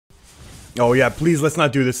Oh yeah, please let's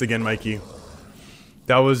not do this again, Mikey.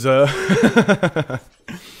 That was that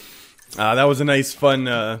was a nice fun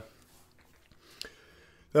that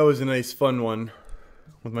was a nice fun one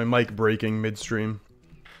with my mic breaking midstream.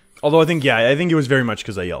 Although I think it was very much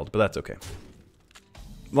because I yelled, but that's okay.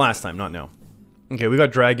 Last time, not now. Okay, we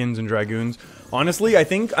got dragons and dragoons. Honestly, I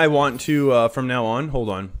think I want to from now on, hold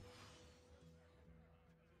on.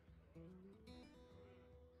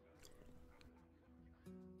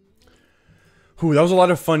 Ooh, that was a lot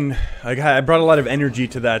of fun. I brought a lot of energy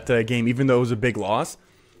to that game, even though it was a big loss.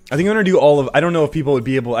 I think I'm gonna do all of. I don't know if people would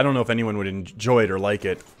be able. I don't know if anyone would enjoy it or like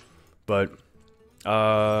it, but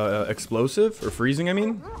explosive or freezing. I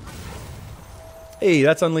mean, hey,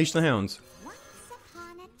 that's Unleash the Hounds.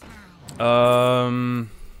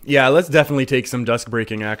 Yeah, let's definitely take some dusk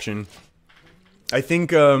breaking action. I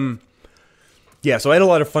think yeah. So I had a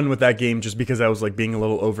lot of fun with that game just because I was like being a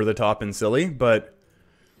little over the top and silly, but.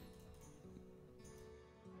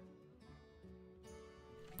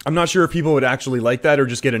 I'm not sure if people would actually like that or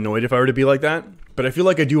just get annoyed if I were to be like that. But I feel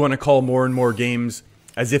like I do want to call more and more games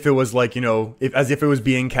as if it was like, you know, as if it was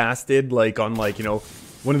being casted like on like, you know,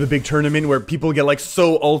 one of the big tournament where people get like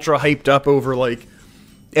so ultra hyped up over like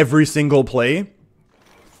every single play.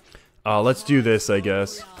 Let's do this, I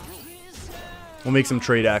guess. We'll make some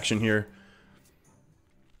trade action here.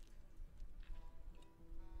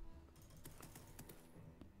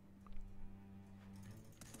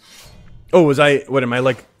 Oh, what am I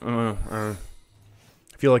like, I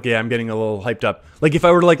feel like, yeah, I'm getting a little hyped up. Like, if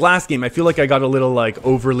I were to, like, last game, I feel like I got a little, like,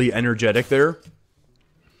 overly energetic there.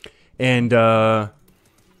 And,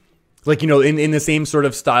 like, you know, in the same sort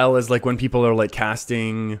of style as, like, when people are, like,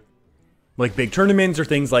 casting, like, big tournaments or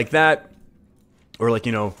things like that. Or, like,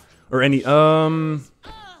 you know, or any,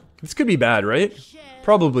 this could be bad, right?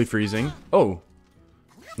 Probably freezing. Oh.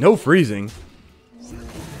 No freezing.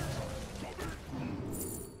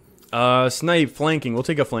 Snipe, flanking. We'll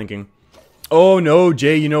take a flanking. Oh, no,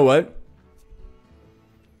 Jay, you know what?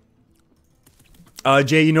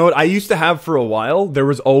 Jay, you know what? I used to have for a while, there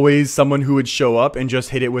was always someone who would show up and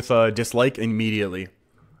just hit it with a dislike immediately.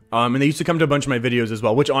 And they used to come to a bunch of my videos as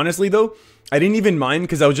well, which honestly, though, I didn't even mind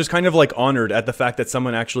because I was just kind of, like, honored at the fact that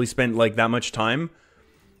someone actually spent, like, that much time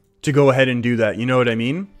to go ahead and do that. You know what I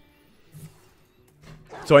mean?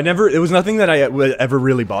 So it was nothing that ever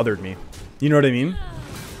really bothered me. You know what I mean?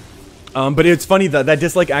 But it's funny that that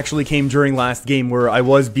dislike actually came during last game where I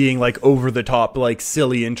was being like over the top, like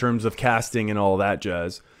silly in terms of casting and all that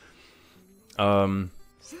jazz.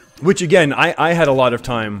 Which again, I had a lot of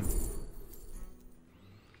time.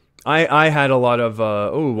 I had a lot of,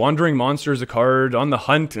 oh, Wandering Monster's a card, On the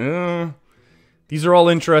Hunt. These are all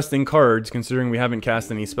interesting cards considering we haven't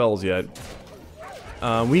cast any spells yet.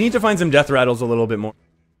 We need to find some death rattles a little bit more.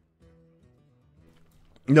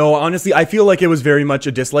 No, honestly, I feel like it was very much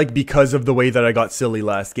a dislike because of the way that I got silly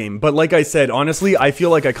last game. But like I said, honestly, I feel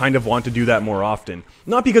like I kind of want to do that more often.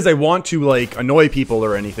 Not because I want to, like, annoy people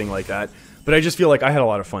or anything like that, but I just feel like I had a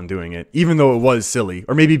lot of fun doing it, even though it was silly.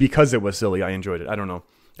 Or maybe because it was silly, I enjoyed it. I don't know.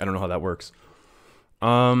 I don't know how that works.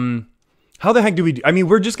 How the heck do we do? I mean,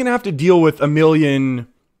 we're just gonna have to deal with a million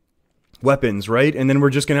weapons, right? And then we're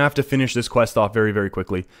just gonna have to finish this quest off very, very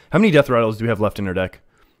quickly. How many death rattles do we have left in our deck?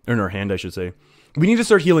 Or in our hand, I should say. We need to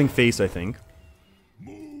start healing face, I think.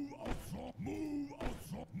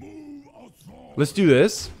 Let's do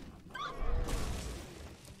this.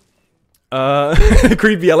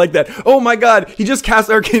 Creepy, I like that. Oh my god, he just cast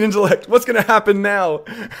Arcane Intellect. What's gonna happen now?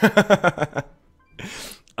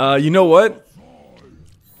 You know what?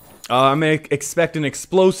 I'm gonna expect an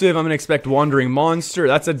explosive. I'm gonna expect Wandering Monster.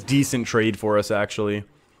 That's a decent trade for us, actually.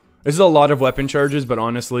 This is a lot of weapon charges, but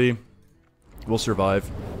honestly, we'll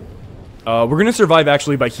survive. We're gonna survive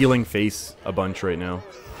actually by healing face a bunch right now.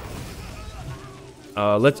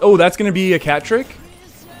 Oh, that's gonna be a cat trick?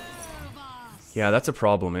 Yeah, that's a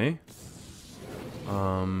problem, eh?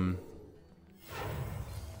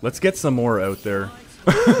 Let's get some more out there.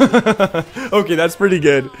 Okay, that's pretty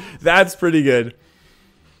good. That's pretty good.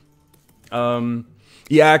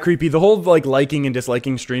 Yeah, creepy. The whole, like, liking and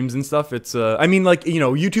disliking streams and stuff, it's, I mean, like, you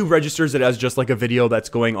know, YouTube registers it as just, like, a video that's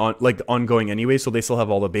going on, like, ongoing anyway, so they still have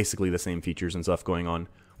all the, basically the same features and stuff going on,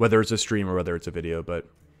 whether it's a stream or whether it's a video, but...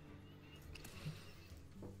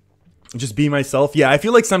 Just be myself. Yeah, I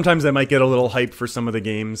feel like sometimes I might get a little hyped for some of the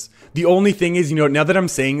games. The only thing is, you know, now that I'm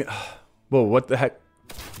saying... Whoa, what the heck?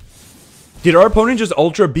 Did our opponent just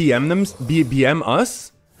ultra BM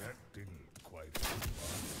us?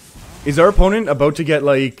 Is our opponent about to get,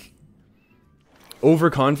 like,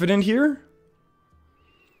 overconfident here?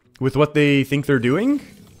 With what they think they're doing?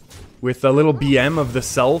 With a little BM of the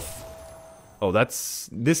self Oh,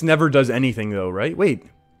 this never does anything though, right? Wait.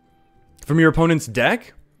 From your opponent's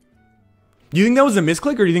deck? Do you think that was a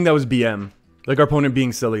misclick or do you think that was BM? Like our opponent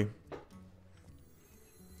being silly.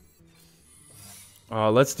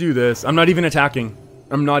 Let's do this. I'm not even attacking.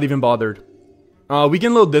 I'm not even bothered. We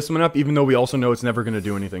can load this one up even though we also know it's never going to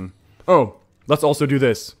do anything. Oh, let's also do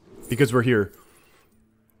this because we're here.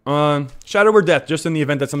 Shadow or Death, just in the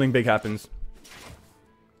event that something big happens.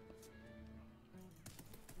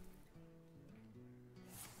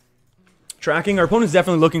 Tracking. Our opponent's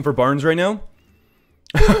definitely looking for Barnes right now.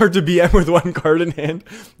 Or to BM with one card in hand.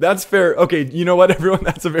 That's fair. Okay, you know what, everyone?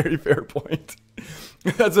 That's a very fair point.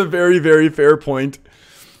 That's a very, very fair point.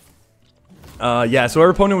 Yeah, so our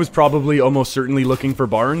opponent was probably almost certainly looking for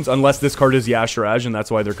Barnes, unless this card is Yasharaj, and that's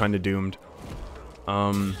why they're kind of doomed.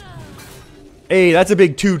 Hey, that's a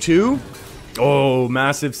big 2-2. Oh,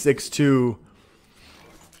 massive 6-2.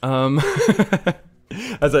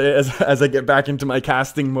 As I get back into my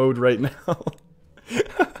casting mode right now.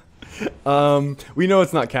 We know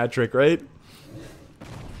it's not Cat Trick, right?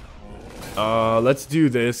 Let's do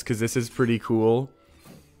this, because this is pretty cool.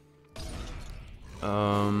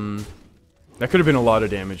 That could have been a lot of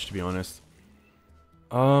damage, to be honest.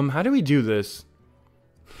 How do we do this?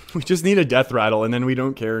 We just need a Death Rattle, and then we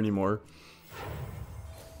don't care anymore.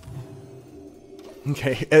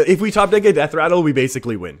 Okay, if we top deck a Death Rattle, we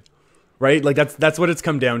basically win. Right? Like, that's what it's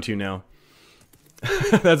come down to now.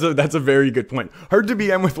 That's a very good point. Hard to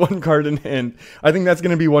BM with one card in hand. I think that's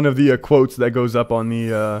going to be one of the quotes that goes up on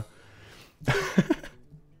the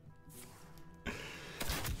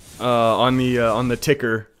on the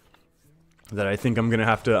ticker that I think I'm gonna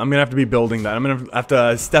have to be building that. I'm gonna have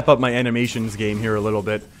to step up my animations game here a little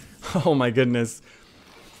bit. Oh my goodness.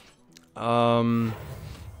 I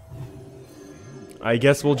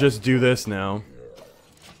guess we'll just do this now.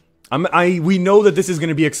 We know that this is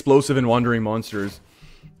gonna be explosive and wandering monsters.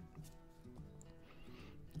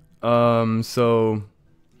 So.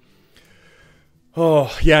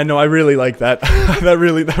 Oh yeah, no, I really like that. that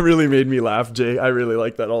really made me laugh, Jay. I really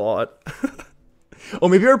like that a lot. Oh,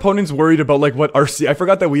 maybe our opponent's worried about like what our I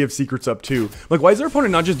forgot that we have secrets up too. Like, why is our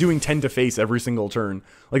opponent not just doing 10 to face every single turn?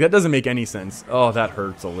 Like, that doesn't make any sense. Oh, that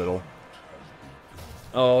hurts a little.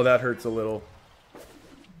 Oh, that hurts a little.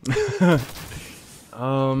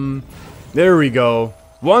 There we go.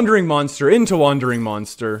 Wandering monster into wandering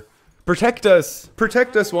monster. Protect us,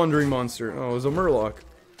 wandering monster. Oh, it was a Murloc.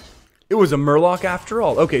 It was a Murloc after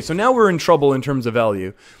all. Okay, so now we're in trouble in terms of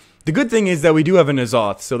value. The good thing is that we do have an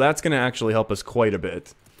Azoth, so that's going to actually help us quite a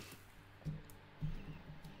bit.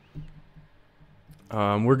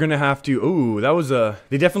 We're going to have to... Ooh, that was a...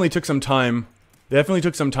 They definitely took some time. They definitely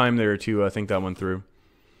took some time there to think that one through.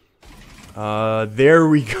 There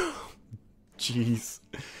we go. Jeez.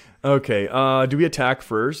 Okay, do we attack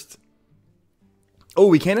first? Oh,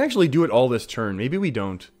 we can't actually do it all this turn. Maybe we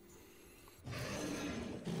don't.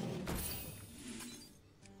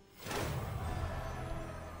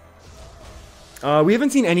 We haven't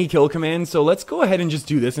seen any kill commands, so let's go ahead and just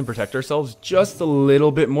do this and protect ourselves just a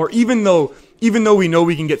little bit more. Even though we know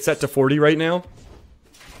we can get set to 40 right now,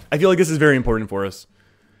 I feel like this is very important for us.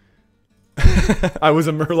 I was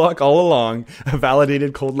a Murloc all along, a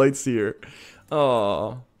validated Cold Light Seer.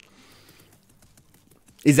 Oh,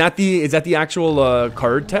 is that the actual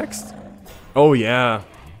card text? Oh yeah,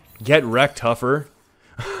 get wrecked, Huffer.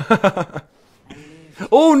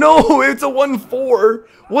 Oh no, it's a 1/4.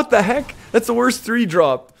 What the heck? That's the worst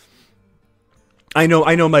 3-drop. I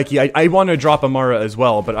know, Mikey. I want to drop Amara as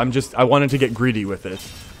well, but I wanted to get greedy with it.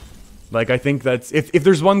 Like, I think that's... If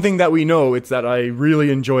there's one thing that we know, it's that I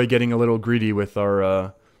really enjoy getting a little greedy with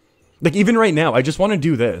our... Like, even right now, I just want to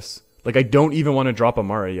do this. Like, I don't even want to drop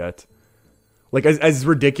Amara yet. Like, as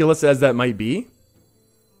ridiculous as that might be.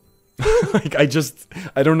 Like, I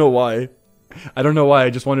don't know why. I don't know why, I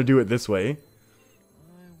just want to do it this way.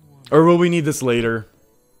 Or will we need this later?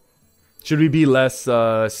 Should we be less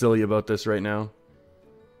silly about this right now?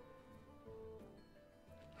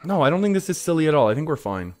 No, I don't think this is silly at all. I think we're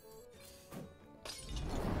fine.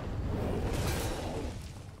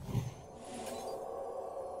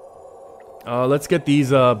 Let's get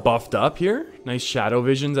these buffed up here. Nice Shadow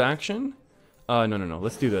Visions action. No.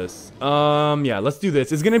 Let's do this. Yeah, let's do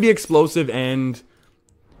this. It's gonna be explosive and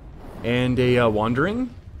a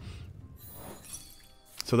wandering.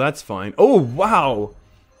 So that's fine. Oh, wow.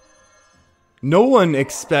 No one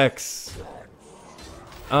expects...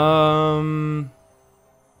 Yeah,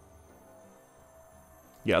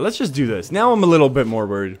 let's just do this. Now I'm a little bit more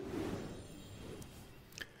worried.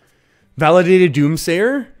 Validated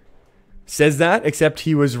Doomsayer says that, except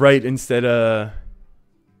he was right instead of...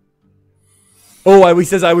 Oh, he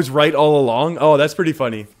says I was right all along. Oh, that's pretty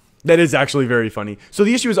funny. That is actually very funny. So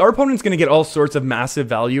the issue is our opponent's going to get all sorts of massive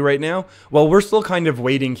value right now, while we're still kind of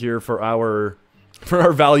waiting here for our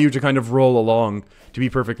value to kind of roll along, to be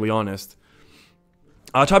perfectly honest.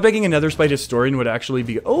 Top decking another Spite Historian would actually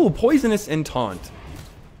be... Oh, Poisonous and Taunt.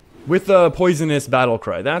 With a Poisonous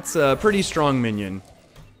Battlecry. That's a pretty strong minion.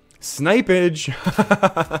 Snipage.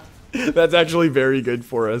 That's actually very good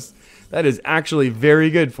for us. That is actually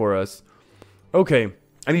very good for us. Okay.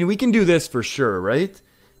 I mean, we can do this for sure, right?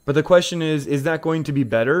 But the question is that going to be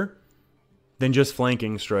better than just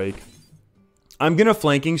Flanking Strike? I'm going to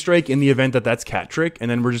Flanking Strike in the event that that's Cat Trick,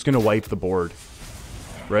 and then we're just going to wipe the board.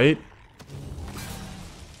 Right?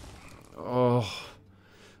 Oh.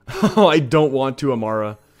 Oh, I don't want to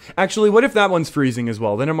Amara. Actually, what if that one's freezing as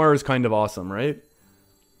well? Then Amara's kind of awesome, right?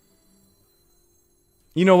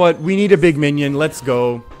 You know what? We need a big minion. Let's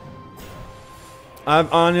go.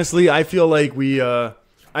 Honestly, I feel like we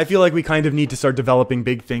kind of need to start developing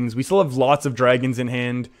big things. We still have lots of dragons in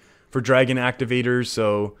hand for dragon activators,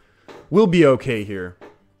 so we'll be okay here.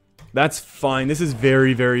 That's fine. This is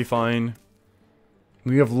very, very fine.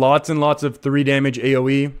 We have lots and lots of 3 damage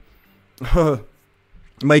AoE.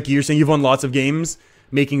 Mikey, you're saying you've won lots of games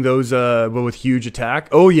making those with huge attack?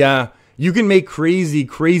 Oh yeah, you can make crazy,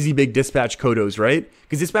 crazy big Dispatch Kodos, right?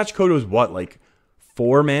 Because Dispatch Kodos what, like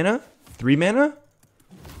 4 mana? 3 mana?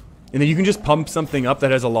 And then you can just pump something up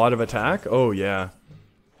that has a lot of attack? Oh yeah.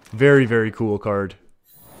 Very, very cool card.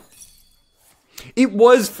 It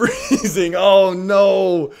was freezing! Oh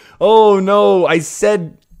no! Oh no! I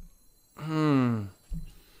said...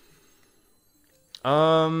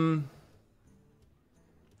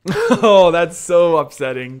 Oh, that's so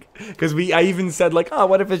upsetting. Because I even said like, oh,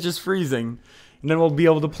 what if it's just freezing? And then we'll be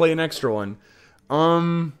able to play an extra one.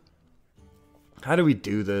 How do we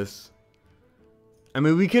do this? I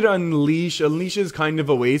mean, we could Unleash. Unleash is kind of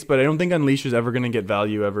a waste, but I don't think Unleash is ever going to get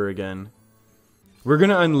value ever again. We're going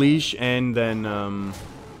to Unleash and then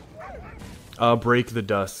break the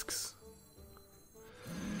Dusks.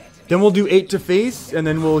 Then we'll do 8 to face, and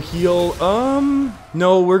then we'll heal.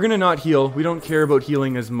 No, we're gonna not heal. We don't care about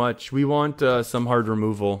healing as much. We want some hard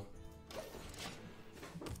removal.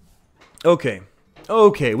 Okay.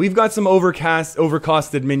 Okay, we've got some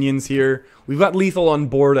overcosted minions here. We've got lethal on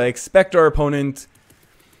board. I expect our opponent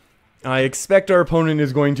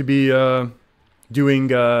is going to be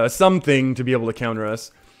doing something to be able to counter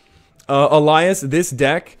us. Elias, this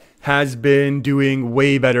deck has been doing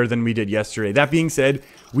way better than we did yesterday. That being said,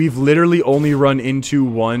 we've literally only run into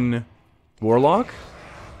 1 Warlock.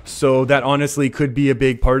 So that honestly could be a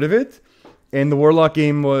big part of it. And the Warlock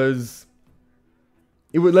game was...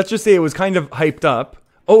 let's just say it was kind of hyped up.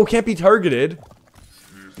 Oh, can't be targeted.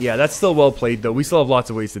 Yeah, that's still well played though. We still have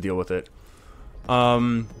lots of ways to deal with it.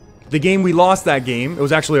 The game we lost that game, it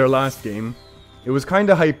was actually our last game. It was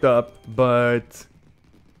kind of hyped up, but...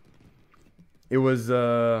 It was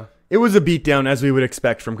a beatdown as we would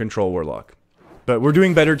expect from Control Warlock. But we're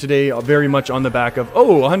doing better today, very much on the back of...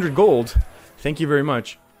 Oh, 100 gold. Thank you very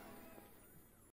much.